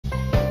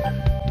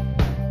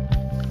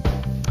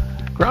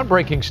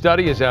Groundbreaking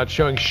study is out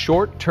showing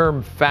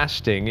short-term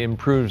fasting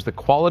improves the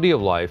quality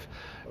of life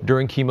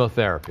during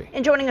chemotherapy.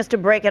 And joining us to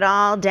break it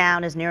all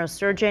down is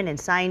neurosurgeon and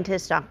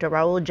scientist Dr.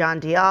 Rahul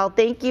Jandial.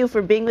 Thank you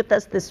for being with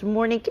us this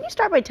morning. Can you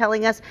start by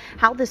telling us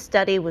how this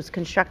study was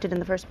constructed in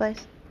the first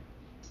place?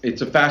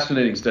 It's a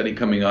fascinating study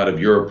coming out of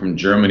Europe from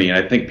Germany, and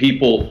I think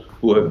people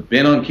who have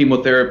been on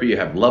chemotherapy,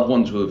 have loved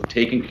ones who have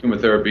taken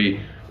chemotherapy,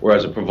 or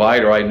as a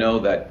provider, I know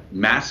that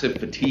massive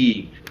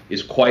fatigue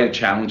is quite a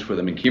challenge for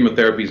them, and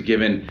chemotherapy is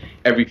given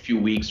every few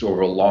weeks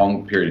over a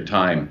long period of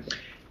time.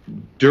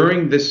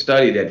 During this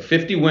study, they had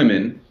 50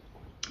 women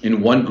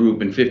in one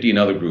group and 50 in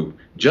another group.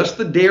 Just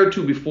the day or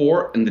two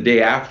before and the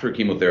day after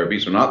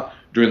chemotherapy, so not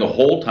during the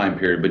whole time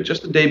period, but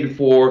just the day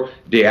before,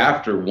 day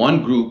after,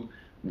 one group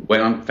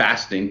went on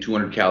fasting,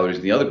 200 calories,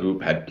 and the other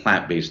group had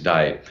plant-based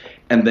diet.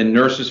 And then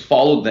nurses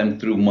followed them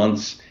through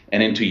months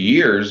and into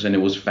years, and it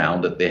was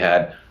found that they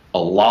had a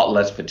lot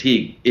less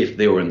fatigue if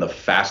they were in the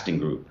fasting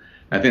group.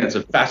 I think that's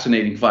a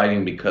fascinating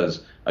finding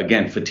because,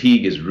 again,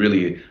 fatigue is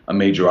really a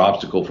major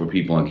obstacle for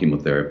people on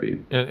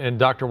chemotherapy. And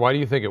doctor, why do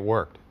you think it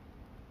worked?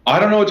 I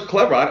don't know. It's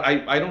clever.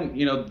 I don't,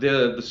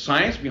 the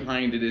science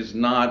behind it is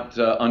not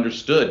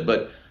understood,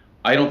 but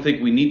I don't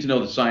think we need to know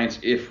the science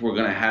if we're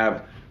going to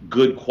have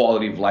good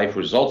quality of life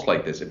results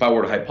like this. If I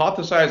were to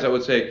hypothesize, I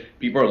would say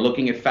people are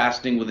looking at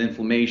fasting with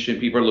inflammation.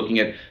 People are looking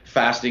at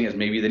fasting as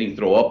maybe they didn't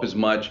throw up as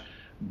much.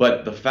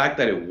 But the fact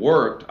that it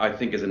worked, I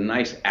think, is a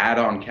nice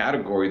add-on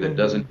category that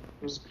doesn't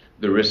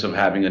the risk of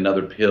having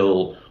another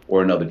pill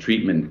or another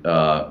treatment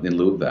in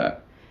lieu of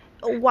that.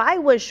 Why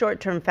was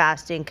short-term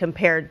fasting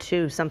compared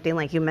to something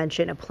like you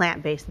mentioned, a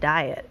plant-based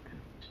diet?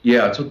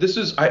 Yeah, so this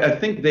is, I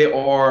think they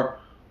are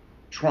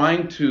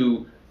trying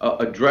to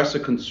address a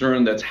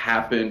concern that's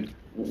happened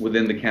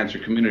within the cancer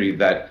community,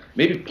 that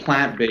maybe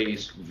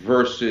plant-based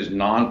versus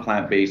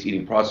non-plant-based,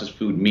 eating processed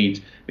food,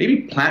 meat,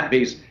 maybe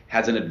plant-based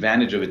has an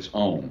advantage of its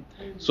own.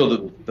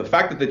 So the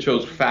fact that they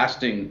chose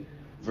fasting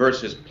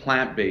versus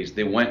plant-based,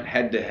 they went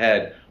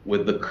head-to-head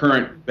with the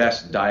current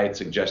best diet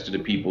suggested to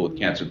people with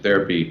cancer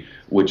therapy,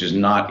 which is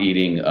not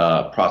eating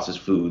processed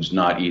foods,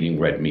 not eating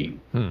red meat.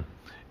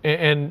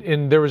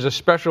 And there was a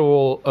special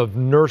role of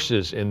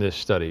nurses in this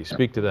study.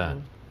 Speak to that.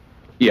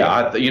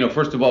 Yeah,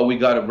 first of all, we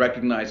got to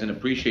recognize and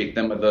appreciate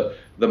them.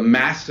 The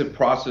massive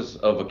process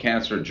of a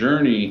cancer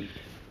journey,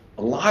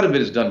 a lot of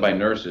it is done by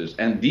nurses.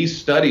 And these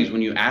studies,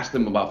 when you ask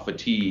them about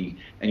fatigue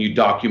and you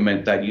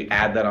document that, you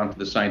add that onto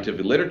the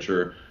scientific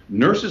literature,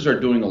 nurses are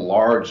doing a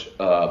large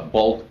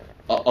bulk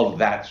of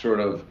that sort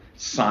of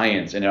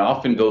science. And it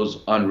often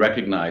goes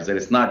unrecognized that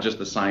it's not just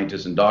the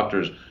scientists and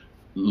doctors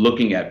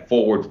looking at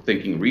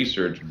forward-thinking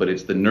research, but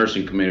it's the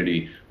nursing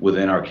community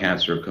within our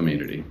cancer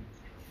community.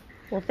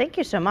 Well, thank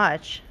you so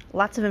much.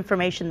 Lots of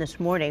information this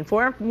morning.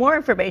 For more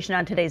information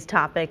on today's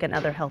topic and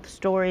other health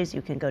stories,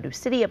 you can go to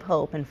City of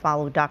Hope and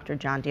follow Dr.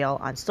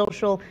 Jandial on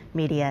social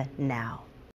media now.